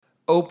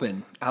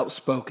Open,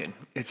 outspoken,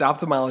 it's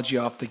Ophthalmology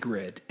Off the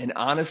Grid, an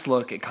honest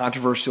look at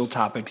controversial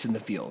topics in the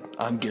field.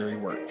 I'm Gary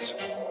Wörtz.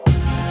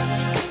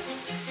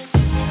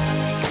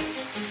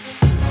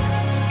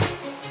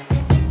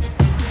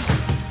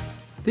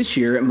 This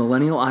year at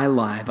MillennialEYE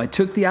Live, I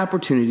took the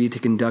opportunity to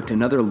conduct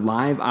another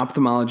live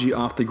Ophthalmology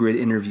Off the Grid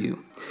interview.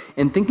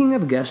 And thinking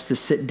of guests to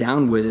sit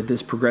down with at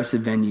this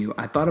progressive venue,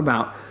 I thought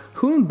about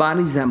who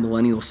embodies that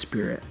millennial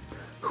spirit.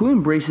 Who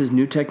embraces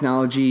new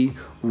technology,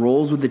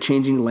 rolls with the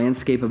changing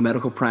landscape of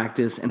medical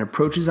practice, and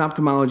approaches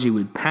ophthalmology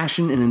with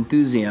passion and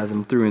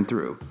enthusiasm through and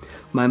through?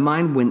 My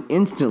mind went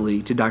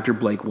instantly to Dr.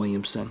 Blake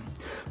Williamson.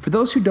 For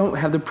those who don't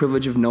have the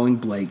privilege of knowing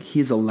Blake, he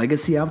is a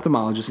legacy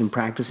ophthalmologist in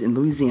practice in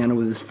Louisiana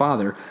with his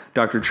father,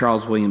 Dr.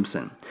 Charles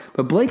Williamson.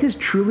 But Blake has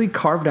truly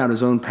carved out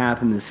his own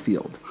path in this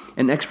field.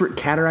 An expert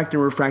cataract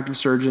and refractive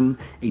surgeon,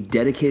 a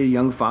dedicated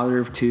young father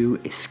of two,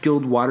 a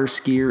skilled water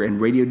skier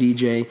and radio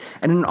DJ,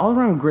 and an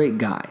all-around great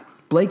guy.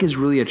 Blake is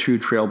really a true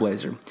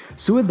trailblazer.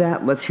 So with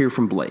that, let's hear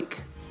from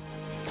Blake.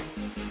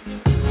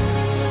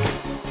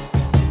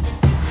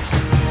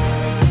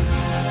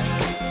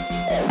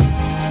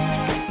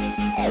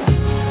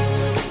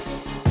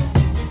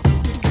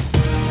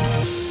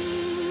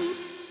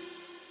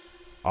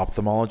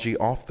 Ophthalmology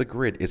Off the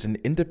Grid is an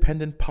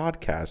independent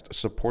podcast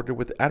supported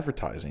with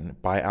advertising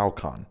by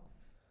Alcon.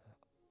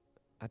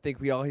 I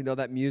think we all know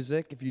that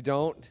music. If you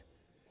don't,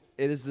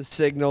 it is the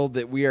signal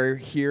that we are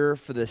here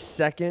for the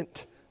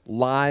second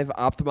live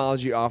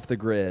Ophthalmology Off the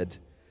Grid.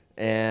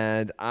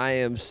 And I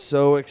am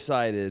so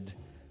excited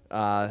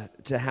to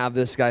have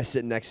this guy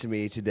sitting next to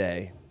me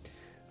today.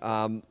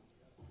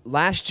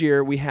 Last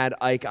year, we had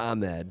Ike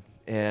Ahmed,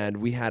 and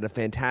we had a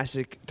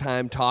fantastic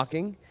time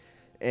talking.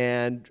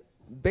 And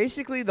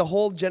basically, the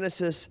whole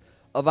genesis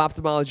of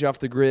Ophthalmology Off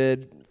the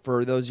Grid,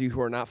 for those of you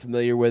who are not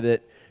familiar with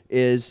it,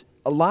 is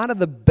a lot of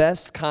the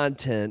best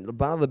content, a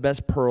lot of the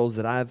best pearls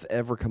that I've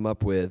ever come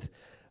up with,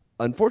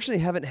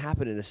 unfortunately haven't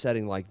happened in a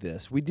setting like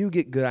this. We do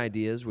get good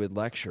ideas with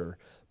lecture,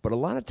 but a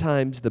lot of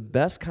times the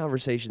best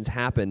conversations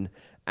happen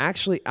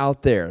actually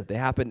out there. They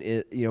happen,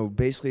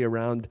 basically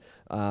around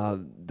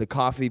the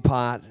coffee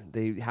pot.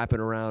 They happen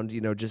around,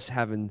 just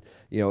having,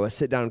 a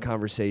sit-down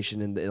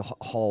conversation in the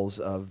halls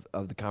of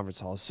the conference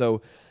halls.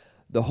 So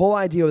the whole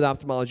idea with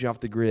Ophthalmology Off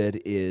the Grid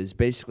is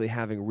basically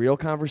having real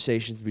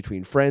conversations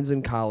between friends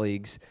and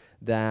colleagues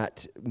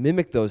that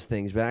mimic those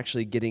things, but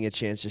actually getting a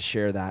chance to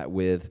share that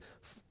with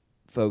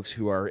folks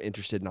who are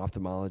interested in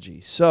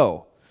ophthalmology.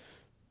 So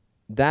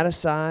that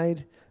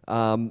aside,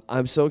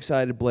 I'm so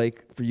excited,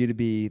 Blake, for you to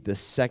be the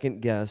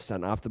second guest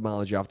on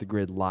Ophthalmology Off the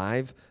Grid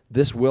Live.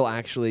 This will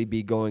actually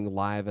be going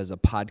live as a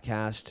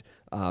podcast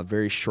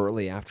very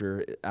shortly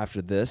after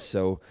this,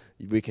 so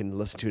we can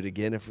listen to it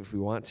again if we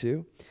want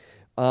to.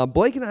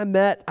 Blake and I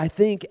met, I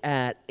think,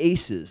 at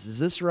ACES. Is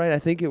this right? I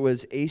think it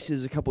was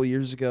ACES a couple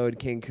years ago in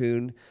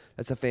Cancun.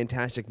 That's a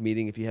fantastic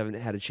meeting if you haven't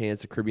had a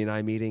chance, the Caribbean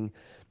Eye meeting.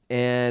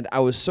 And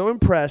I was so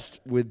impressed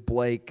with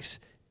Blake's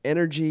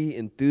energy,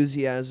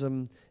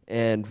 enthusiasm,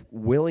 and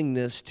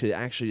willingness to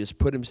actually just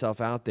put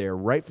himself out there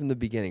right from the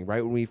beginning,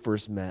 right when we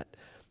first met.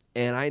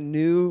 And I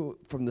knew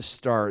from the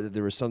start that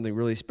there was something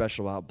really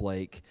special about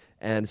Blake,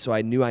 and so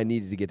I knew I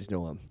needed to get to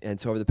know him. And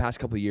so over the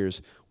past couple of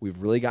years, we've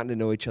really gotten to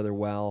know each other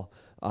well.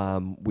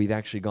 We've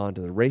actually gone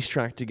to the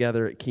racetrack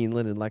together at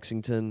Keeneland in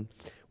Lexington.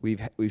 We've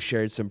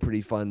shared some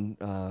pretty fun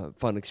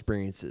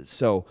experiences.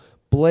 So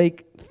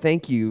Blake,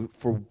 thank you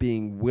for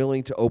being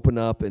willing to open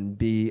up and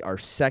be our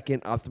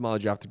second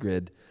Ophthalmology Off the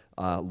Grid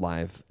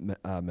live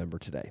member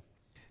today.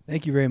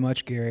 Thank you very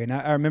much, Gary. And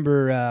I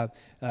remember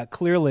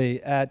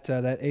clearly at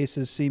that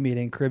ACES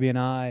meeting, Caribbean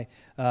Eye,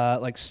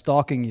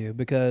 stalking you,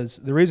 because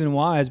the reason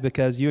why is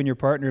because you and your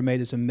partner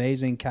made this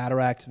amazing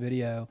cataract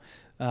video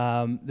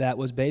that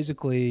was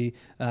basically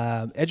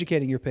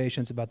educating your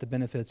patients about the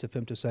benefits of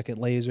femtosecond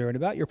laser and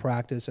about your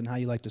practice and how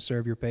you like to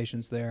serve your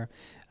patients there.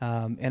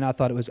 And I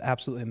thought it was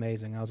absolutely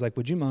amazing. I was like,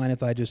 would you mind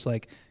if I just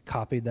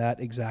copied that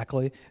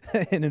exactly?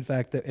 And in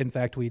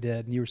fact, we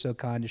did. And you were so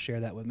kind to share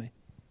that with me.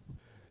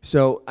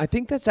 So I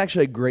think that's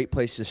actually a great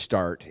place to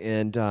start.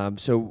 And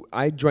so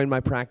I joined my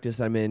practice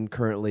I'm in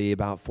currently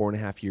about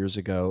 4.5 years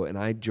ago, and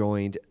I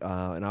joined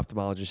an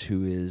ophthalmologist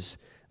who is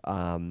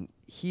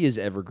he is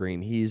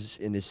evergreen. He's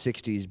in his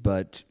 60s,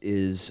 but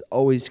is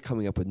always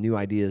coming up with new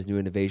ideas, new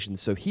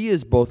innovations. So he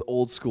is both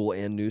old school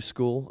and new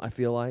school, I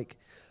feel like,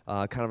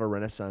 kind of a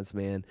Renaissance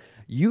man.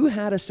 You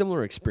had a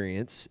similar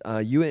experience.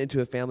 You went into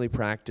a family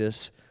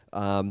practice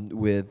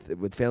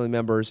with family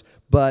members,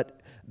 but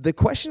the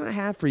question I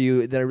have for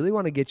you that I really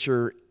want to get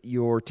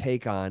your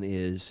take on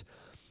is,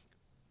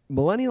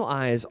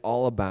 MillennialEYE is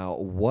all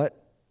about what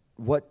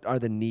are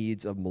the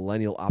needs of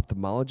millennial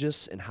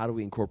ophthalmologists and how do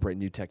we incorporate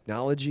new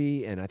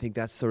technology, and I think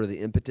that's sort of the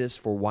impetus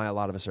for why a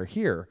lot of us are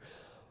here.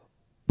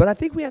 But I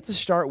think we have to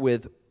start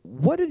with,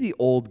 what do the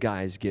old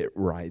guys get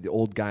right, the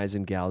old guys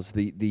and gals,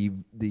 the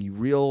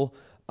real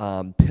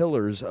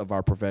pillars of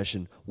our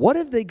profession? What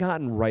have they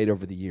gotten right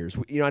over the years?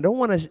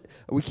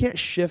 We can't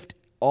shift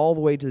all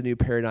the way to the new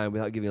paradigm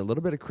without giving a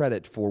little bit of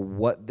credit for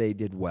what they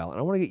did well. And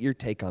I want to get your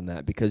take on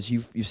that because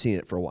you've seen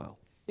it for a while.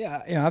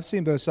 Yeah, I've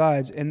seen both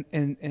sides, and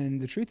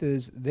the truth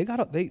is they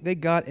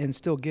got and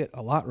still get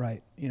a lot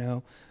right.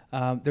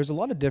 There's a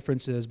lot of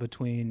differences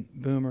between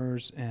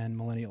boomers and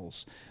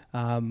millennials.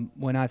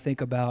 When I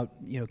think about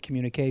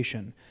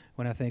communication,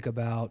 when I think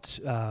about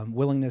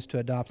willingness to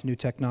adopt new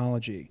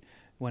technology,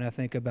 when I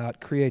think about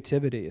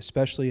creativity,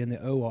 especially in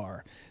the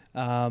OR,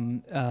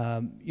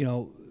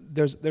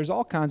 there's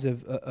all kinds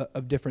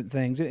of different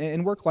things,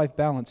 and work-life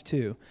balance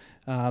too.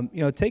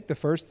 Take the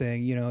first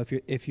thing.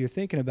 If you're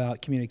thinking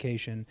about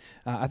communication,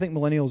 I think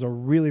millennials are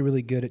really,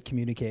 really good at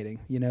communicating.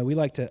 We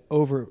like to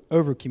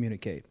over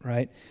communicate,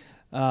 right?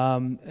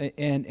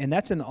 And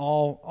that's in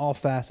all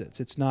facets.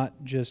 It's not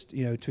just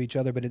to each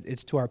other, but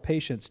it's to our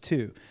patients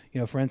too.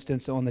 For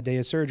instance, on the day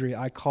of surgery,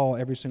 I call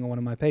every single one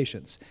of my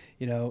patients.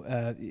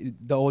 The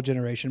old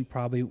generation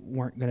probably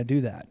weren't going to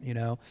do that.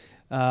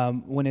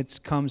 When it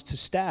comes to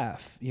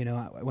staff,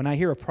 when I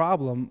hear a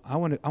problem, I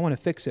want to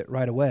fix it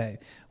right away.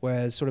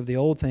 Whereas sort of the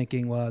old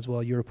thinking was,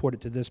 well, you report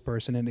it to this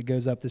person and it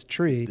goes up this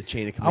tree. The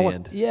chain of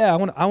command. I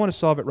want to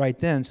solve it right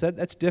then. So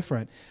that's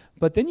different.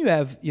 But then you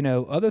have,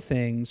 other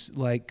things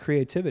like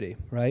creativity,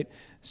 right?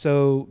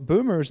 So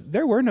boomers,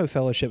 there were no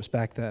fellowships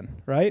back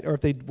then, right? Or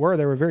if they were,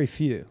 there were very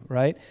few,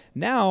 right?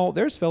 Now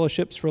there's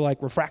fellowships for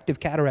like refractive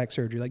cataract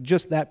surgery, like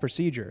just that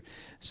procedure.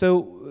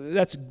 So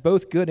that's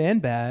both good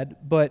and bad,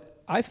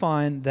 but I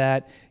find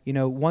that,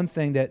 one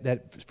thing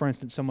that, for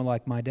instance, someone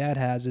like my dad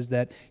has is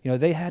that,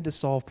 they had to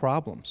solve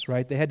problems,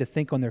 right? They had to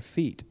think on their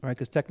feet, right?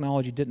 Because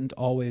technology didn't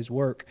always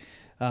work.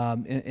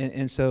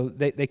 And so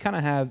they kind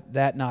of have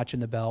that notch in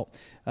the belt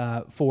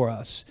for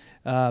us.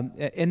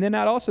 And then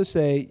I'd also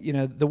say,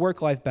 the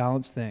work-life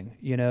balance thing,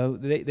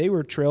 they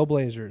were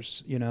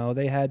trailblazers.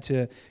 They had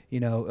to,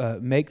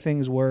 make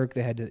things work.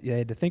 They had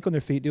to think on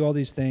their feet, do all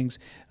these things.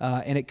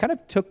 And it kind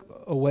of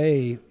took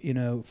away,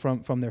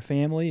 from their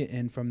family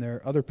and from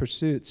their other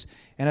pursuits.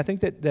 And I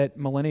think that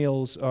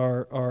millennials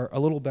are a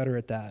little better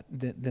at that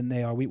than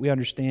they are. We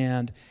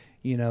understand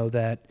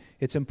that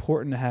it's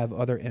important to have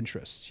other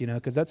interests,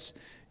 because that's,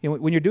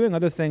 when you're doing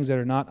other things that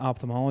are not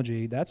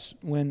ophthalmology, that's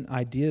when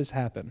ideas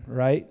happen,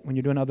 right? When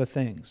you're doing other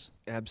things.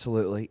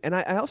 Absolutely. And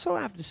I also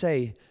have to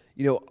say,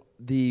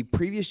 the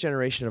previous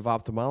generation of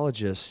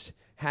ophthalmologists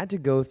had to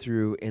go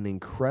through an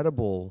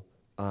incredible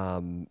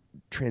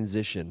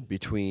transition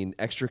between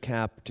extra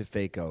cap to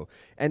phaco.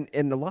 And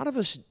a lot of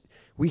us,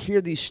 we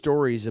hear these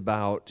stories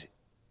about,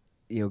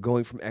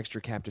 going from extra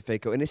cap to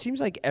phaco. And it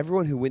seems like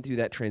everyone who went through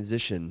that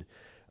transition,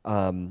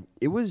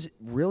 it was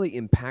really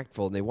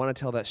impactful, and they want to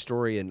tell that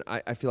story. And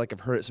I feel like I've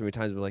heard it so many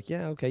times. I'm like,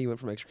 yeah, okay, you went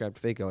from extra cap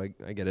to phaco.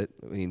 I get it.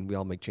 I mean, we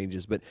all make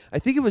changes, but I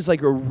think it was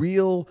like a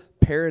real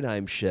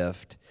paradigm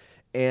shift,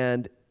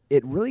 and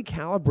it really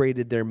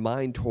calibrated their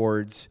mind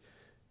towards,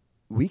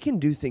 we can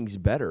do things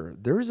better.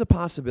 There is a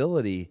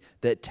possibility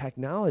that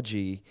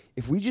technology,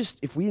 if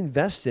we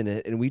invest in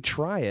it and we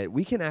try it,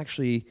 we can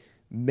actually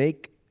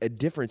make a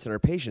difference in our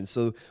patients.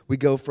 So we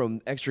go from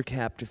extra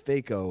cap to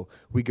phaco,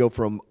 we go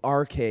from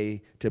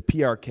RK to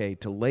PRK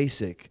to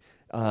LASIK.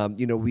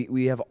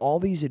 We have all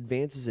these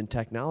advances in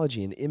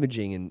technology and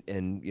imaging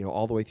and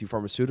all the way through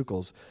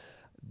pharmaceuticals.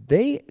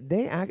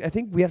 I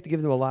think we have to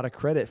give them a lot of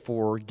credit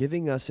for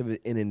giving us an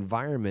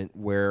environment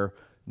where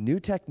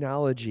new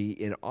technology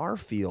in our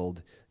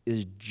field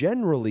is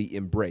generally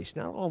embraced.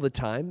 Not all the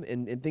time,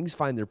 and things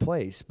find their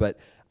place, but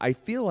I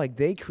feel like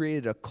they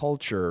created a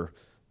culture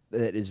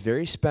that is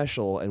very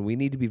special, and we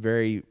need to be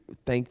very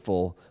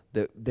thankful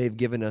that they've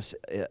given us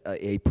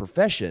a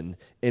profession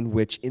in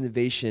which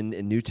innovation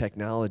and new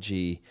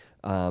technology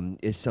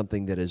is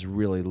something that is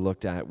really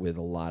looked at with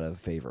a lot of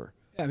favor.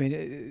 I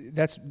mean,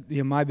 that's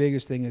my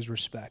biggest thing is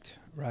respect,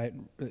 right?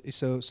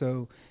 So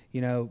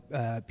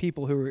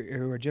people who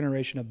are a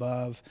generation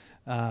above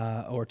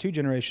or two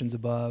generations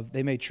above,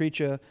 they may treat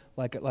you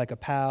like a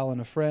pal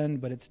and a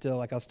friend, but it's still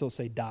like I'll still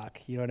say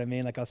doc. You know what I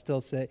mean? Like I'll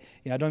still say,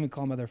 I don't even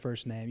call them by their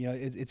first name.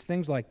 It's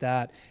things like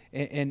that,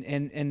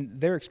 and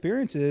their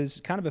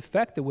experiences kind of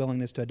affect the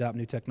willingness to adopt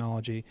new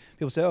technology.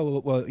 People say,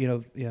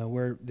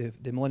 we're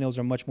the millennials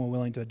are much more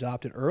willing to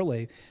adopt it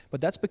early, but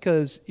that's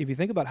because if you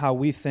think about how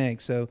we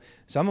think, so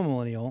I'm a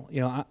millennial.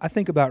 I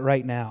think about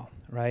right now.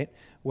 Right?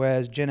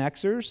 Whereas Gen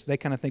Xers, they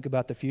kind of think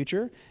about the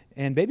future,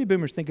 and baby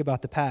boomers think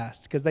about the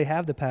past because they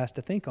have the past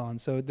to think on.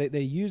 So they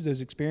use those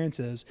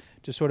experiences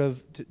to sort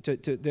of,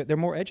 they're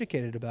more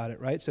educated about it,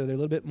 right? So they're a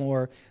little bit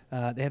more,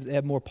 they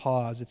have more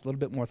pause. It's a little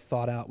bit more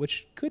thought out,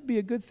 which could be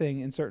a good thing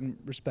in certain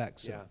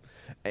respects. So.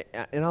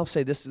 Yeah. And I'll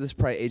say this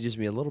probably ages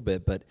me a little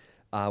bit, but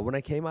when I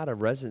came out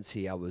of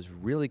residency, I was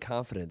really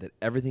confident that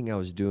everything I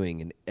was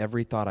doing and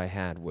every thought I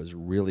had was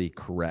really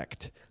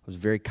correct. I was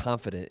very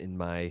confident in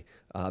my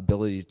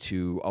ability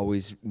to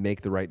always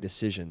make the right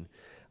decision.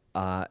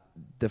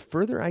 The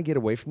further I get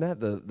away from that,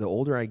 the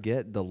older I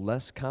get, the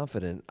less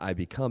confident I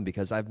become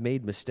because I've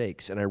made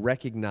mistakes, and I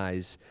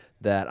recognize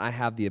that I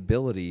have the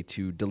ability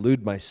to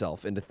delude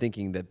myself into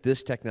thinking that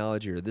this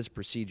technology or this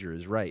procedure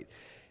is right.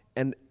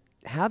 And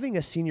having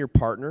a senior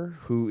partner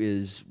who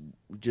is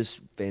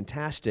just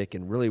fantastic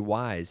and really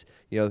wise,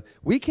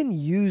 we can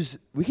use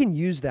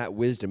that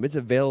wisdom. It's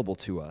available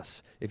to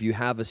us. If you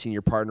have a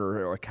senior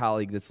partner or a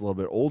colleague that's a little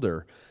bit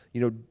older,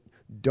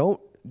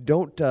 don't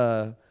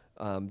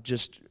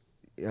just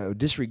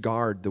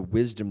disregard the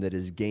wisdom that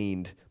is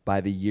gained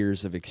by the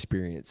years of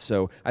experience.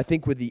 So I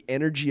think with the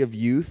energy of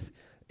youth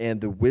and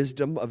the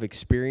wisdom of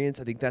experience,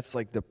 I think that's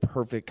like the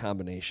perfect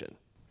combination.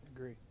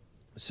 Agree.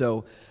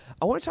 So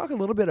I want to talk a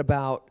little bit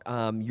about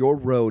your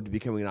road to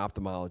becoming an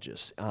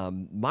ophthalmologist.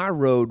 My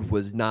road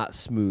was not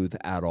smooth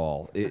at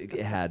all.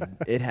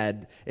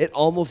 It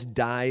almost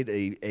died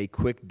a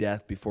quick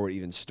death before it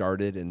even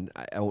started, and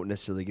I won't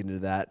necessarily get into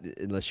that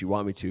unless you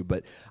want me to.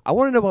 But I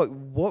want to know about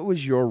what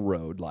was your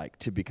road like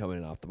to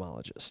becoming an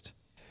ophthalmologist.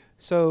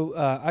 So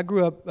I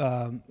grew up,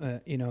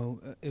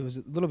 it was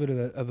a little bit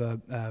of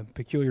a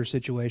peculiar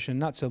situation,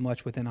 not so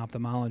much within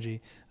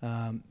ophthalmology,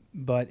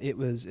 but it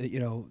was,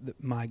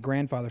 my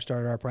grandfather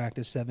started our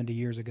practice 70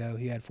 years ago.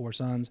 He had 4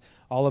 sons.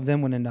 All of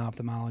them went into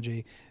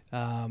ophthalmology.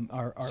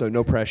 So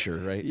no pressure,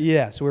 right?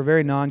 Yeah, so we're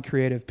very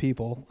non-creative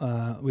people.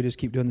 We just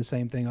keep doing the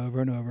same thing over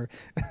and over.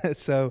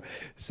 So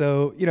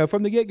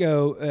from the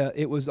get-go,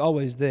 it was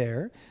always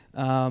there.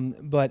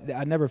 But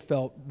I never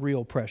felt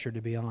real pressure,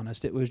 to be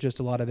honest. It was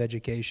just a lot of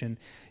education.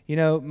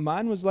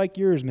 Mine was like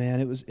yours, man.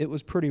 It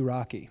was pretty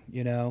rocky.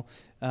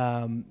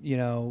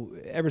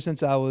 Ever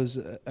since I was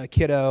a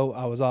kiddo,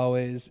 I was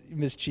always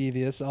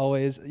mischievous.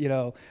 Always,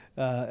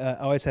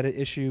 always had an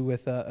issue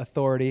with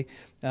authority.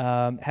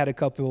 Had a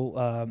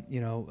couple,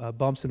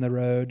 bumps in the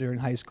road during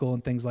high school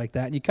and things like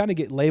that. And you kind of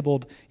get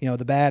labeled,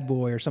 the bad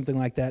boy or something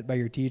like that by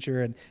your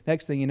teacher. And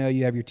next thing you know,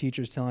 you have your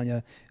teachers telling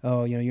you,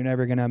 oh, you're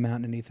never going to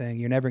amount to anything.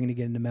 You're never going to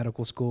get into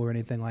medical school or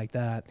anything like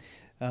that.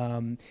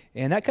 And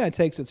that kind of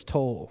takes its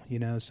toll,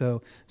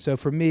 So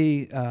for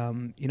me,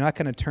 I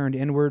kind of turned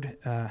inward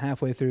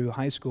halfway through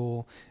high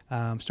school,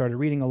 started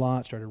reading a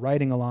lot, started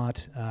writing a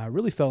lot,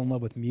 really fell in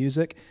love with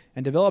music,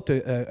 and developed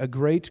a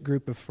great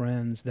group of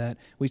friends that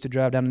we used to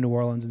drive down to New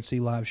Orleans and see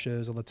live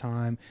shows all the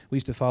time. We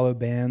used to follow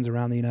bands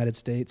around the United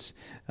States,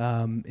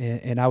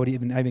 and I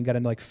even got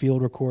into like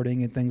field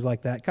recording and things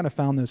like that. Kind of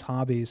found those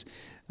hobbies.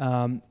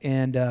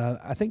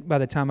 I think by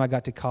the time I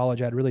got to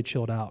college, I'd really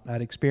chilled out.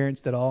 I'd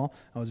experienced it all.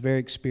 I was a very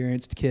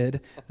experienced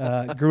kid,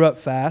 grew up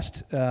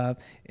fast.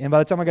 And by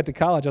the time I got to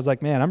college, I was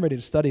like, man, I'm ready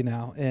to study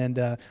now. And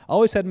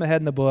always had my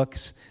head in the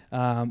books.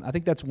 I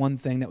think that's one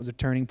thing that was a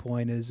turning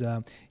point is,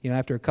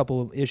 after a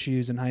couple of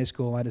issues in high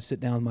school, I had to sit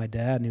down with my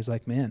dad, and he was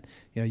like, man,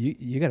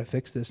 you got to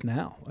fix this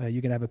now.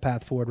 You can have a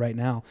path forward right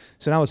now.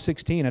 So when I was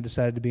 16, I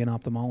decided to be an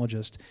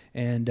ophthalmologist,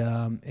 and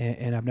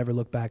I've never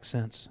looked back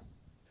since.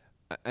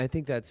 I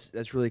think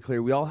that's really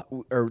clear.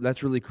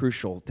 That's really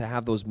crucial to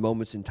have those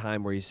moments in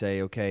time where you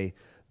say, okay,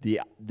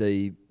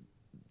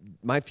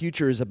 my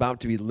future is about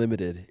to be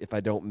limited if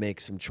I don't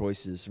make some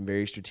choices, some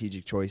very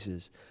strategic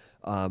choices.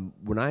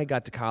 When I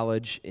got to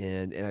college,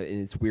 and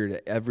it's weird,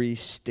 at every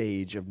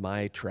stage of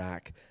my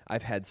track,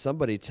 I've had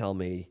somebody tell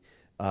me,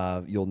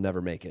 you'll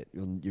never make it.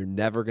 You're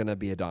never going to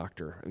be a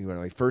doctor. I mean, when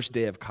my first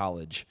day of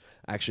college,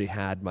 I actually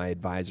had my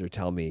advisor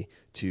tell me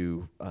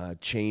to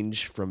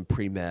change from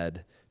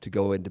pre-med to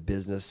go into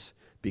business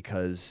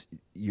because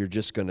you're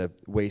just going to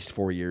waste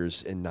 4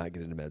 years and not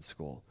get into med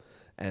school.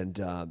 And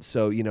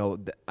so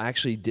I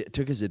actually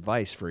took his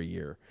advice for a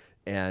year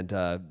and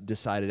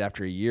decided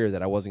after a year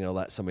that I wasn't going to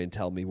let somebody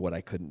tell me what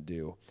I couldn't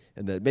do.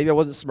 And that maybe I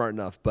wasn't smart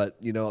enough,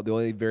 but, the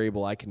only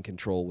variable I can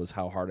control was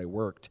how hard I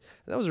worked.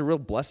 And that was a real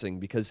blessing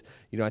because,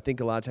 I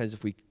think a lot of times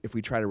if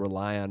we try to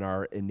rely on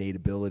our innate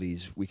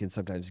abilities, we can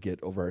sometimes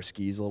get over our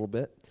skis a little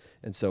bit.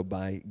 And so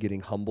by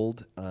getting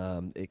humbled,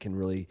 it can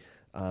really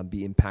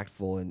be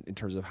impactful in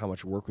terms of how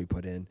much work we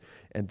put in.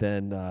 And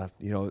then,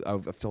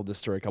 I've told this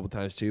story a couple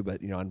times too,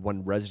 but, on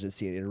one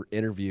residency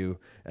interview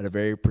at a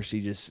very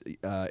prestigious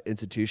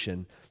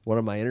institution, one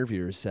of my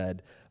interviewers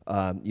said,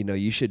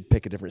 you should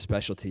pick a different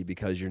specialty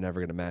because you're never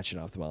going to match in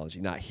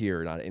ophthalmology, not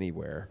here, not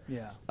anywhere.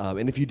 Yeah.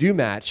 And if you do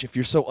match, if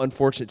you're so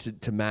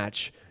unfortunate to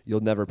match, you'll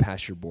never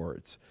pass your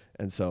boards.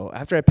 And so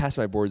after I passed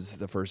my boards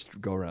the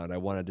first go around, I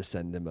wanted to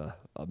send him a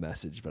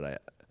message,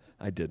 but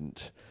I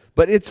didn't.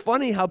 But it's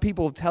funny how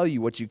people tell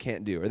you what you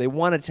can't do, or they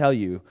want to tell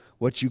you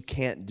what you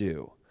can't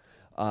do.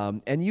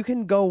 And you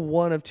can go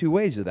one of two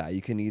ways with that.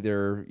 You can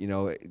either,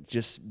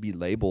 just be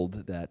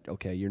labeled that,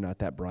 okay, you're not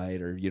that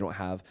bright, or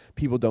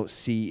people don't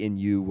see in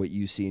you what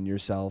you see in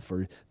yourself,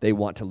 or they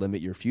want to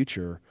limit your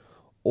future.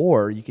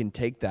 Or you can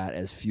take that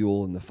as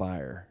fuel in the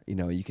fire.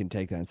 You can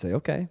take that and say,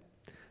 okay,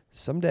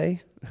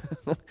 someday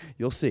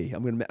you'll see.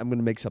 I'm gonna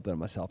make something of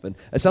myself. And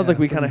it sounds like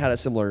we kind of had a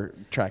similar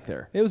track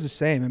there. It was the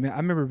same. I mean, I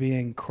remember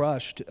being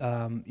crushed,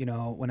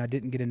 when I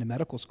didn't get into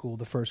medical school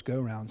the first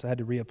go-round, so I had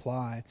to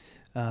reapply.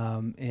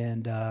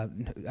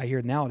 I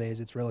hear nowadays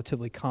it's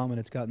relatively common.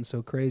 It's gotten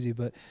so crazy,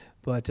 but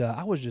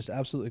I was just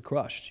absolutely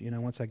crushed.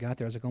 Once I got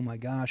there, I was like, oh my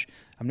gosh,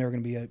 I'm never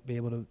going to be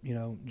able to,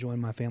 join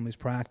my family's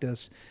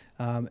practice.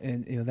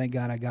 Thank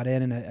God I got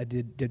in, and I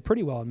did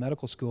pretty well in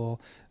medical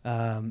school,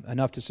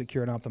 enough to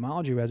secure an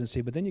ophthalmology residency.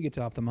 But then you get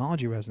to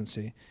ophthalmology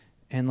residency,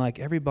 and like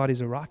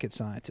everybody's a rocket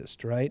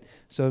scientist, right?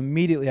 So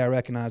immediately I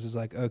recognized, was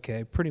like,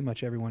 okay, pretty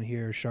much everyone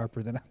here is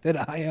sharper than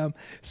I am.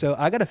 So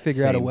I got to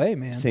figure out a way,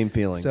 man. Same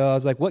feeling. So I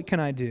was like, what can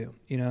I do?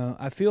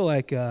 I feel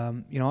like,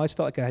 I always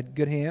felt like I had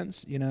good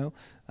hands.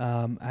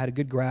 I had a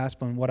good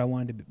grasp on what I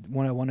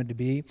wanted to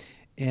be,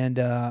 and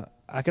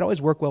I could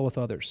always work well with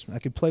others. I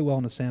could play well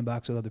in the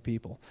sandbox with other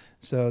people.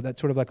 So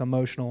that's sort of like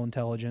emotional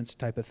intelligence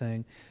type of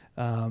thing.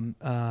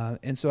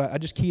 And so I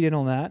just keyed in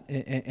on that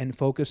and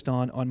focused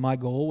on my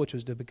goal, which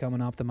was to become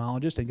an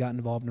ophthalmologist, and got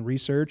involved in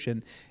research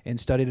and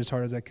studied as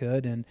hard as I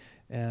could.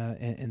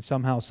 And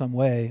somehow, some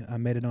way, I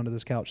made it onto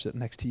this couch sitting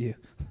next to you.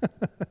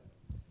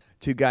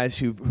 Two guys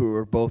who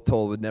were both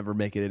told would never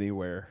make it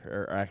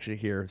anywhere are actually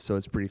here, so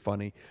it's pretty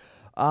funny.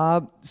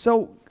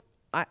 So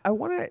I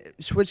want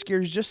to switch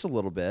gears just a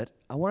little bit.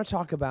 I want to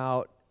talk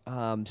about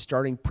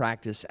starting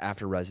practice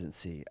after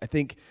residency. I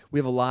think we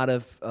have a lot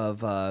of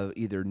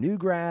either new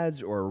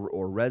grads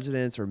or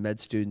residents or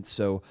med students,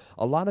 so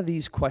a lot of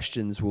these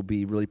questions will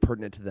be really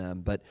pertinent to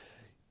them. But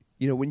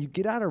when you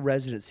get out of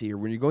residency or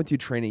when you're going through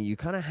training, you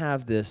kind of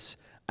have this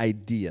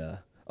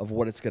idea of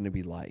what it's going to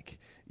be like.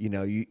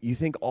 You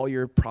think all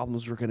your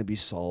problems are going to be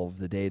solved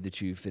the day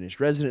that you finish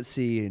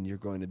residency, and you're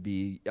going to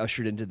be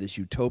ushered into this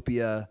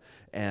utopia,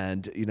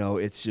 and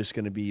it's just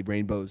going to be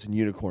rainbows and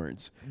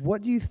unicorns.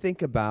 What do you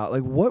think about,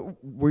 like,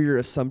 what were your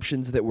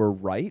assumptions that were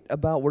right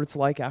about what it's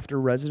like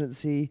after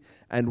residency,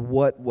 and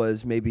what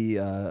was maybe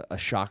a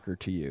shocker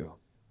to you?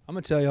 I'm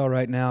going to tell y'all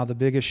right now, the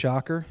biggest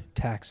shocker,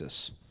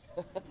 taxes.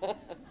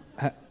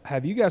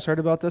 Have you guys heard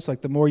about this?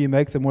 Like, the more you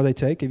make, the more they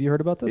take. Have you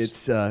heard about this?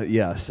 It's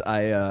yes.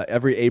 I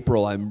every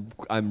April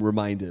I'm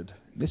reminded.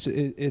 It's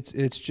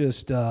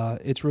just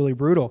it's really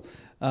brutal.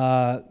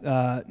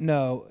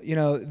 No,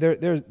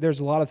 there's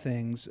a lot of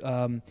things.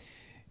 I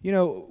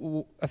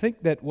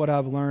think that what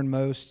I've learned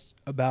most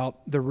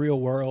about the real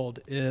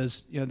world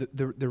is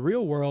the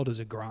real world is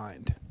a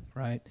grind,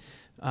 right?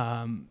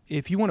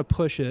 If you want to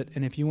push it,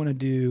 and if you want to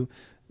do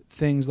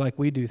things like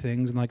we do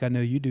things, and like I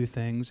know you do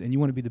things, and you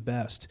want to be the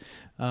best.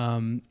 There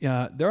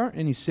aren't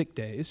any sick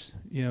days.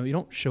 You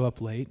don't show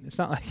up late. It's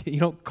not like you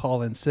don't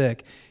call in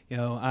sick.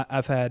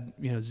 I've had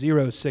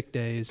 0 sick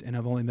days, and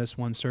I've only missed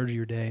 1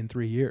 surgery day in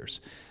 3 years.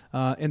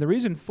 And the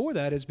reason for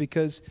that is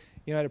because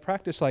at a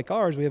practice like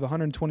ours, we have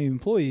 120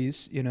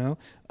 employees.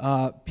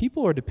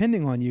 People are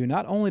depending on you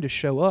not only to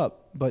show up,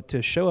 but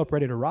to show up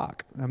ready to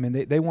rock. I mean,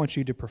 they want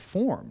you to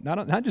perform,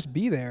 not just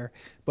be there,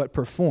 but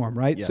perform,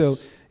 right?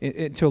 Yes.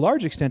 So to a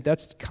large extent,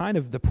 that's kind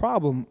of the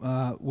problem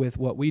with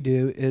what we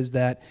do, is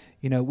that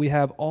we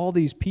have all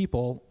these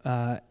people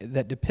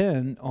that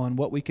depend on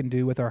what we can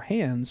do with our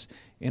hands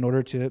in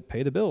order to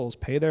pay the bills,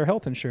 pay their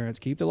health insurance,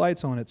 keep the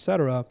lights on, et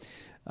cetera.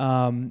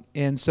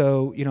 And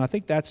so, I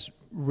think that's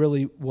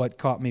really what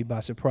caught me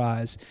by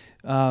surprise.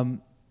 I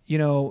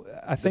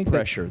think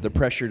the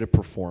pressure to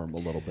perform a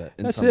little bit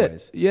in some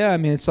ways. Yeah, I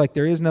mean, it's like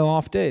there is no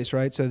off days,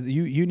 right? So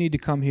you need to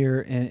come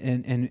here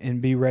and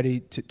be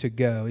ready to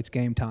go. It's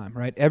game time,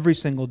 right? Every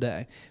single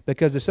day,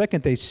 because the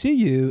second they see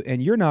you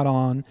and you're not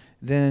on,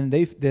 then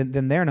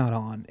they're not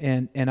on,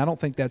 and I don't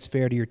think that's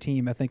fair to your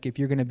team. I think if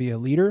you're going to be a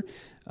leader,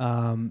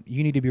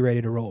 you need to be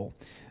ready to roll.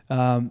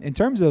 In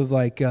terms of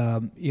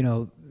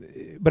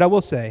but I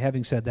will say,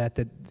 having said that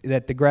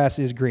the grass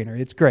is greener.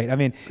 It's great. I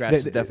mean, grass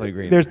is definitely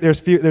greener.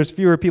 There's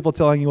fewer people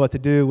telling you what to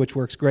do, which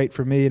works great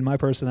for me and my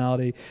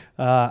personality.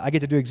 I get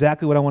to do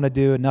exactly what I want to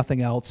do and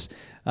nothing else.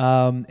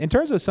 In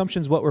terms of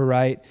assumptions, what we're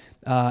right,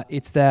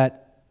 it's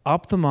that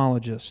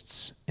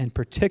ophthalmologists, and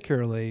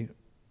particularly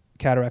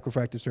cataract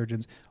refractive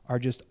surgeons, are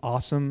just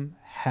awesome,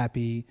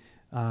 happy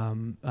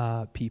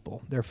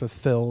people. They're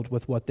fulfilled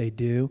with what they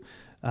do.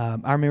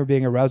 I remember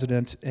being a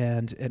resident,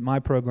 and at my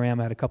program,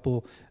 I had a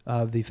couple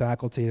of the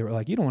faculty that were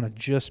like, "You don't want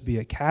to just be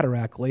a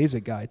cataract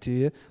LASIK guy, do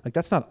you? Like,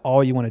 that's not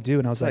all you want to do."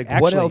 And I was like,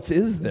 "Actually, what else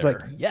is there?" It's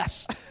like,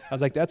 yes. I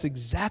was like, "That's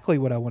exactly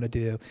what I want to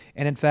do."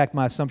 And in fact,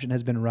 my assumption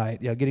has been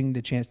right. Getting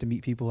the chance to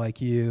meet people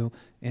like you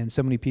and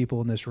so many people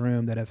in this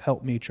room that have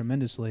helped me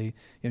tremendously.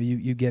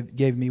 You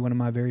gave me one of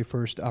my very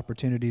first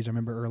opportunities. I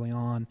remember early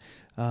on.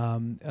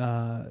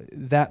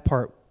 That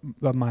part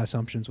of my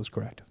assumptions was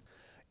correct.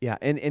 Yeah,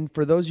 and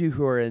for those of you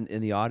who are in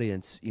the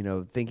audience,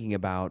 thinking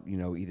about,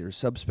 either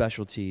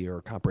subspecialty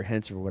or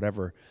comprehensive or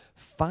whatever,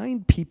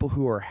 find people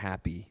who are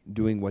happy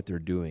doing what they're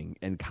doing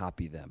and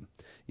copy them.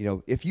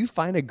 If you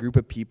find a group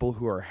of people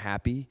who are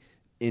happy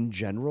in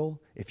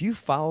general, if you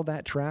follow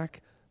that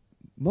track,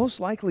 most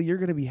likely you're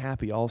going to be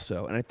happy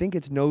also. And I think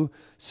it's no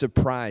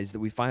surprise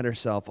that we find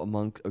ourselves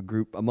amongst a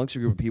group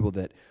of people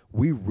that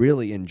we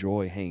really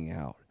enjoy hanging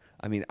out.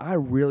 I mean, I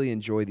really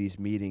enjoy these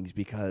meetings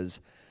because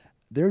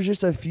there's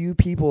just a few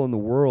people in the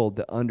world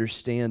that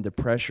understand the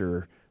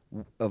pressure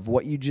of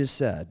what you just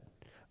said,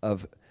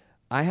 of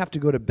I have to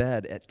go to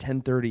bed at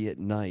 10:30 at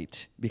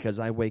night because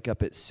I wake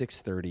up at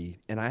 6:30,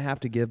 and I have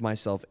to give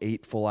myself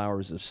 8 full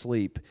hours of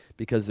sleep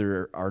because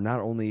there are not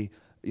only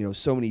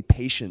so many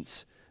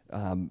patients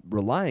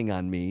relying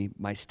on me,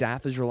 my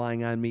staff is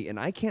relying on me, and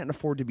I can't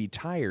afford to be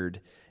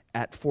tired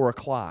at 4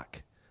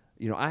 o'clock.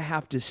 I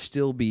have to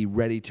still be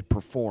ready to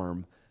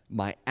perform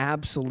my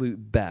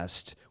absolute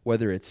best,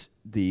 whether it's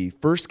the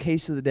first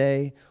case of the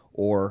day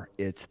or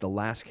it's the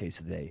last case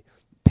of the day.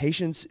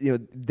 Patients,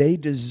 they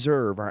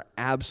deserve our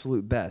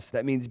absolute best.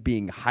 That means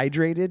being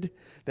hydrated.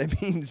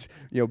 That means,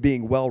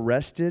 being well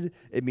rested.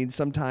 It means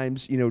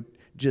sometimes,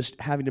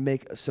 just having to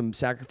make some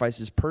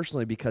sacrifices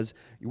personally, because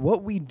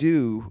what we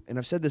do, and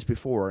I've said this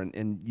before,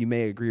 and you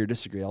may agree or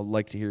disagree. I'd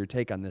like to hear your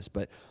take on this,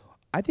 but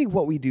I think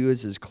what we do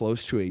is as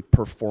close to a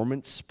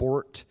performance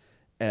sport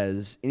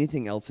as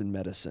anything else in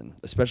medicine,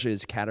 especially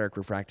as cataract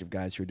refractive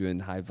guys who are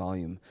doing high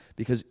volume,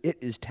 because it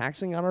is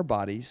taxing on our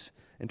bodies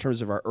in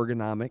terms of our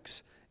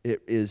ergonomics.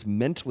 It is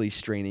mentally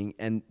straining,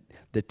 and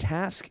the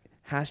task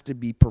has to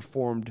be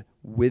performed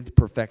with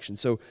perfection.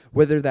 So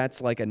whether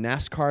that's like a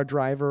NASCAR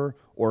driver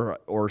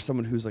or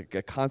someone who's like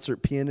a concert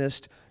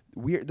pianist,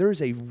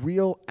 there's a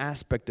real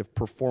aspect of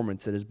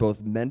performance that is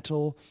both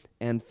mental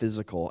and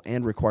physical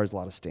and requires a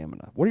lot of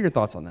stamina. What are your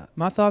thoughts on that?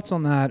 My thoughts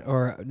on that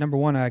are, number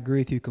one, I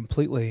agree with you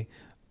completely.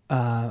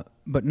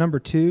 But number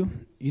two,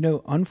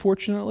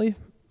 unfortunately,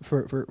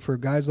 for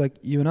guys like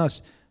you and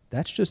us,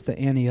 that's just the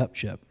ante-up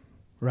chip,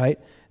 right?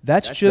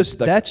 That's just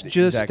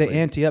exactly. the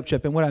ante-up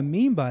chip. And what I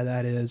mean by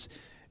that is,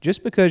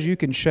 just because you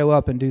can show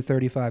up and do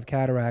 35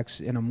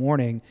 cataracts in a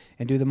morning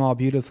and do them all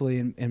beautifully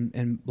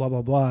and blah,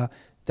 blah, blah,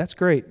 that's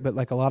great. But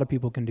like a lot of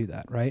people can do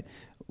that, right?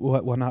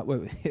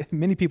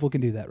 Many people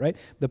can do that, right?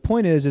 The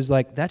point is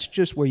like, that's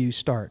just where you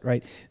start,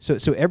 right?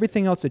 So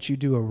everything else that you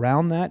do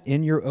around that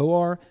in your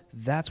OR,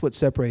 that's what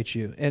separates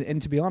you.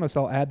 And to be honest,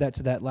 I'll add that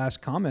to that last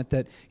comment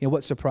that,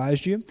 what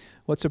surprised you?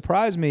 What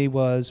surprised me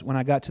was when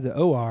I got to the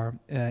OR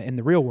in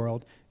the real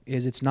world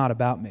is it's not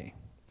about me.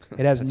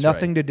 It has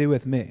nothing to do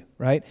with me,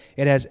 right?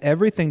 It has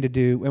everything to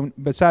do, and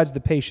besides the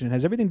patient, it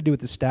has everything to do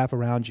with the staff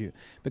around you,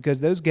 because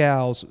those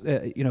gals,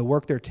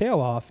 work their tail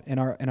off in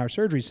our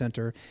surgery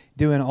center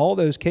doing all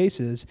those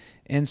cases,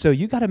 and so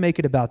you got to make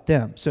it about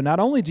them. So not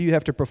only do you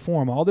have to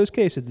perform all those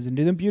cases and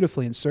do them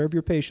beautifully and serve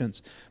your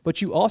patients,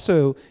 but you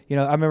also, I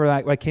remember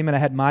when I came in, I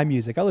had my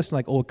music. I listened to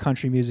like old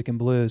country music and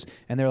blues,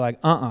 and they're like,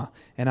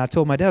 and I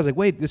told my dad, I was like,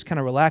 wait, this kind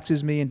of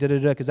relaxes me and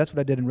da-da-da, because that's what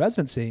I did in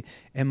residency,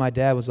 and my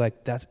dad was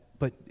like,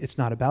 but it's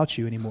not about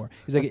you anymore.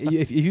 He's like,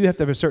 if you have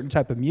to have a certain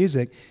type of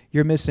music,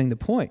 you're missing the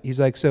point. He's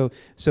like, so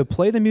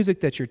play the music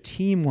that your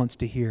team wants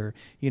to hear.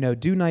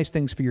 Do nice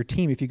things for your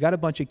team. If you got a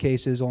bunch of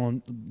cases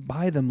on,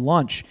 buy them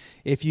lunch.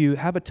 If you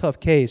have a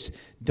tough case,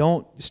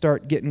 don't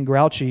start getting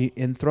grouchy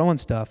and throwing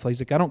stuff. He's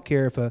like, I don't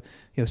care if a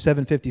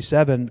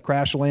 757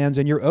 crash lands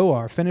in your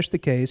OR. Finish the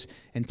case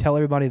and tell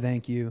everybody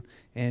thank you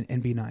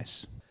and be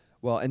nice.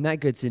 Well, and that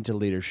gets into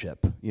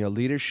leadership.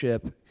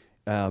 Leadership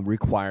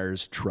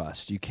requires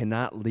trust. You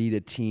cannot lead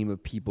a team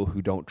of people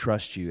who don't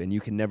trust you, and you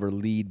can never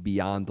lead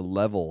beyond the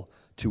level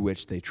to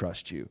which they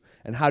trust you.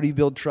 And how do you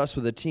build trust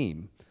with a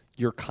team?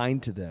 You're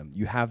kind to them.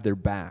 You have their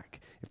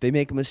back. If they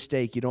make a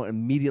mistake, you don't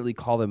immediately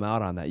call them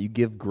out on that. You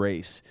give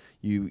grace.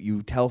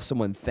 You tell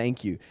someone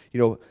thank you.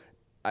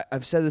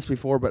 I've said this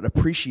before, but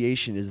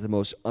appreciation is the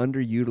most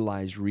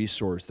underutilized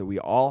resource that we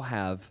all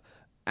have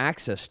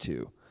access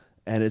to.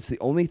 And it's the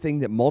only thing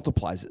that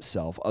multiplies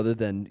itself, other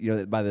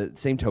than, by the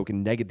same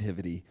token,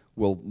 negativity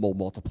will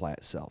multiply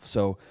itself.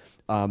 So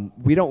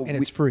we don't. And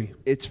it's free.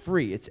 It's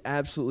free. It's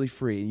absolutely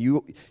free.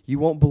 You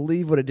won't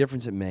believe what a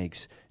difference it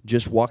makes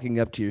just walking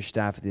up to your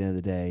staff at the end of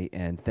the day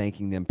and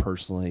thanking them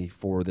personally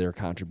for their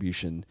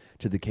contribution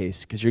to the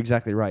case. Because you're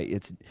exactly right.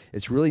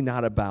 It's really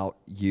not about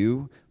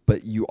you,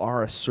 but you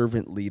are a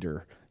servant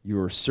leader. You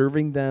are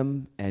serving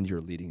them and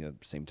you're leading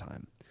at the same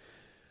time.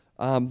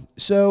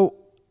 So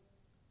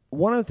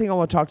one other thing I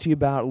want to talk to you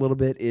about a little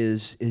bit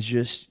is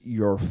just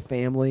your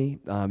family.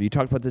 You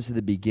talked about this at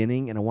the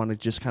beginning, and I want to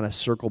just kind of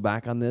circle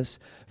back on this.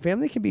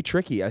 Family can be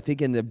tricky. I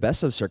think in the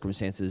best of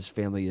circumstances,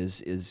 family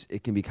is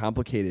it can be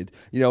complicated.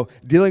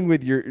 Dealing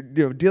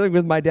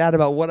with my dad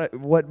about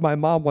what my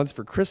mom wants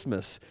for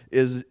Christmas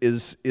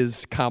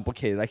is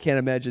complicated. I can't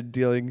imagine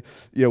dealing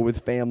with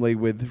family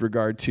with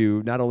regard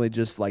to not only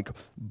just like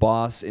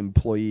boss,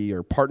 employee,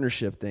 or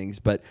partnership things,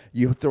 but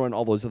you throw in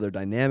all those other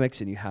dynamics,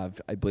 and you have,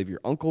 I believe,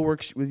 your uncle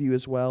works with you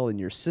as well, and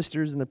your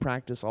sisters in the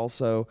practice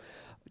also.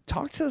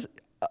 Talk to us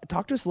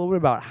a little bit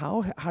about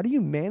how do you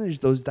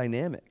manage those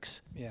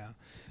dynamics? Yeah.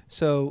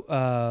 So,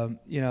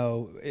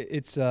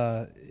 it's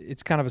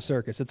kind of a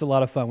circus. It's a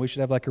lot of fun. We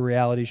should have like a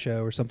reality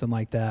show or something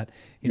like that.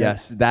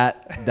 Yes,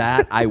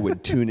 that I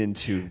would tune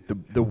into.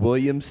 The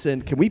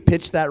Williamson. Can we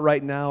pitch that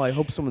right now? I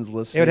hope someone's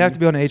listening. It would have to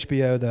be on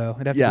HBO, though.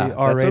 It'd have to be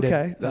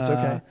R-rated. That's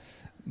okay.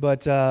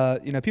 But,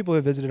 people who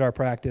have visited our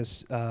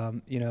practice,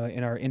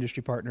 in our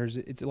industry partners,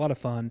 it's a lot of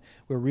fun.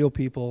 We're real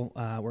people.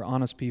 We're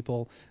honest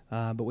people,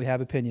 but we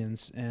have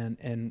opinions, and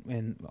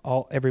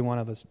every one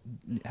of us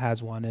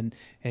has one.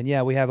 And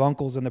yeah, we have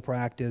uncles in the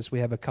practice. We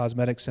have a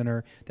cosmetic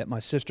center that my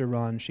sister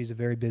runs. She's a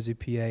very busy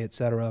PA, et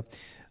cetera.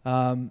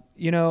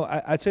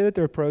 I'd say that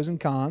there are pros and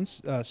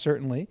cons,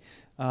 certainly.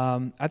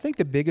 I think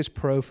the biggest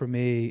pro for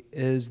me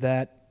is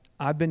that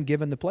I've been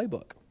given the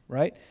playbook.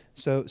 right?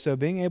 So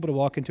being able to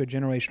walk into a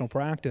generational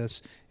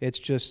practice, it's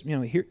just,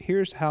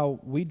 here's how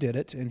we did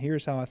it, and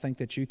here's how I think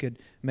that you could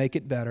make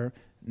it better.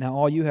 Now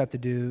all you have to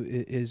do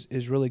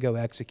is really go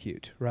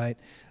execute, right?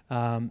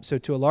 So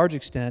to a large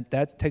extent,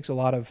 that takes a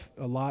lot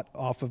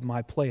off of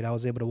my plate. I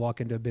was able to walk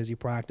into a busy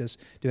practice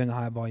doing a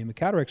high volume of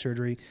cataract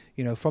surgery,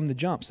 from the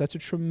jump. So that's a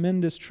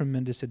tremendous,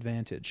 tremendous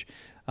advantage.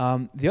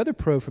 The other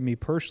pro for me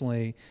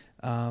personally,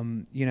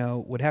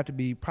 would have to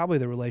be probably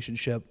the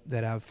relationship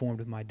that I've formed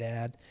with my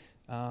dad.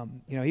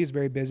 He was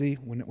very busy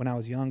when I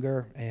was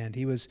younger, and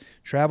he was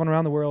traveling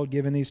around the world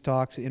giving these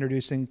talks,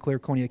 introducing clear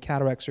cornea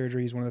cataract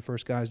surgery. He's one of the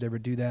first guys to ever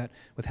do that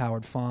with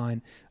Howard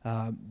Fine,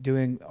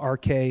 doing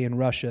RK in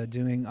Russia,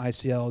 doing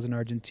ICLs in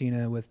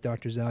Argentina with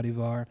Dr.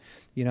 Zaldivar.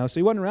 So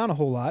he wasn't around a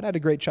whole lot. I had a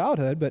great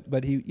childhood,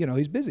 but he,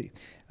 he's busy.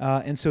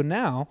 And so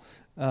now,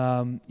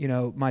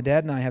 my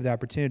dad and I have the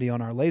opportunity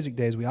on our LASIK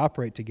days, we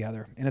operate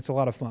together, and it's a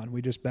lot of fun.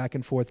 We just back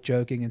and forth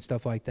joking and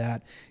stuff like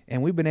that.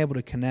 And we've been able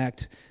to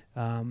connect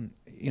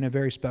in a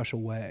very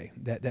special way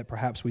that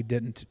perhaps we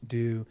didn't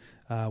do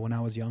when I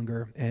was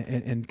younger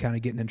and kind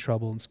of getting in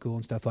trouble in school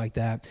and stuff like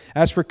that.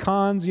 As for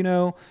cons,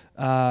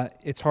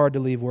 it's hard to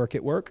leave work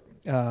at work.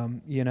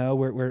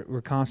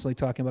 We're constantly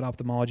talking about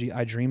ophthalmology.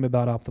 I dream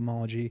about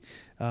ophthalmology,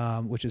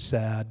 which is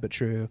sad but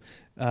true.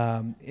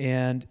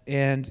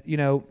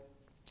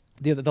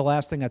 The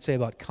last thing I'd say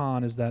about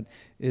con is that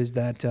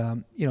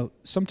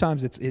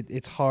sometimes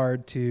it's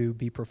hard to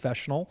be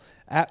professional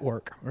at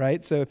work,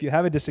 right? So if you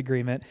have a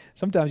disagreement,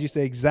 sometimes you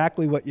say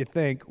exactly what you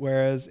think,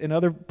 whereas in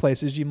other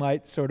places you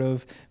might sort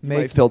of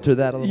filter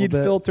that a little bit.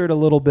 You'd filter it a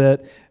little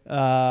bit,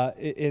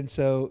 and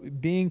so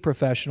being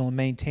professional and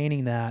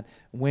maintaining that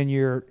when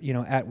you're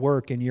at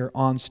work and you're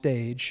on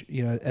stage,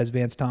 as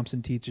Vance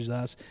Thompson teaches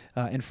us,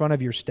 in front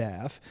of your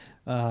staff,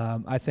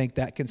 I think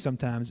that can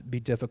sometimes be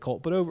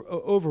difficult. But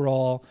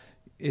overall,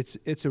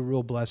 it's a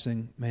real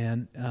blessing,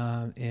 man,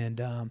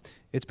 and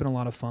it's been a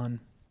lot of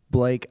fun.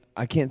 Blake,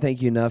 I can't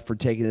thank you enough for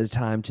taking the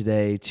time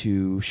today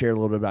to share a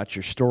little bit about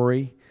your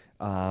story.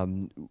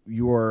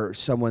 You're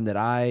someone that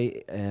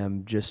I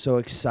am just so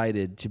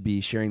excited to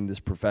be sharing this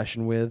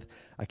profession with.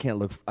 I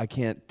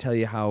can't tell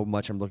you how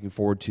much I'm looking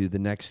forward to the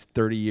next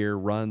 30-year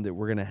run that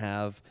we're going to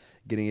have,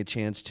 getting a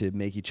chance to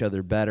make each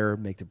other better,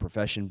 make the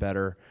profession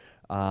better.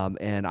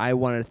 And I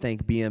want to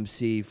thank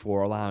BMC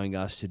for allowing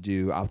us to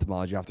do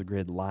Ophthalmology Off the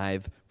Grid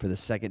live for the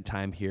second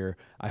time here.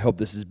 I hope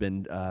this has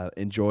been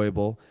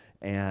enjoyable.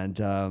 And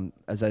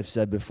as I've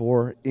said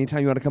before, anytime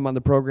you want to come on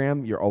the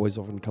program, you're always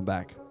welcome to come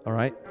back. All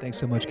right? Thanks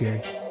so much,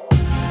 Gary.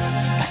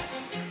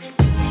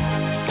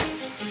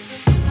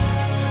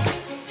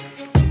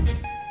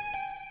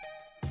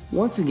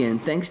 Once again,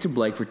 thanks to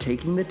Blake for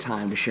taking the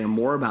time to share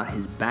more about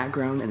his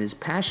background and his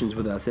passions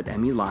with us at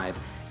MillennialEYE.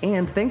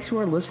 And thanks to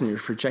our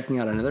listeners for checking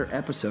out another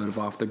episode of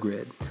Off the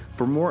Grid.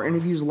 For more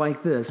interviews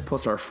like this,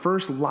 plus our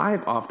first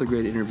live Off the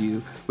Grid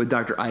interview with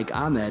Dr. Ike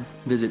Ahmed,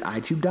 visit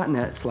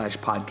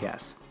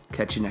itube.net/podcasts.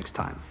 Catch you next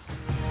time.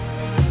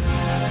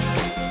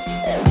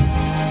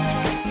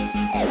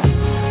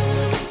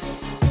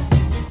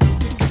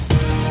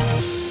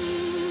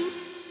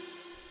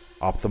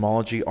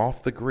 Ophthalmology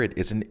Off the Grid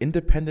is an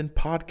independent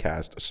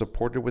podcast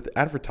supported with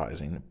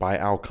advertising by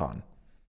Alcon.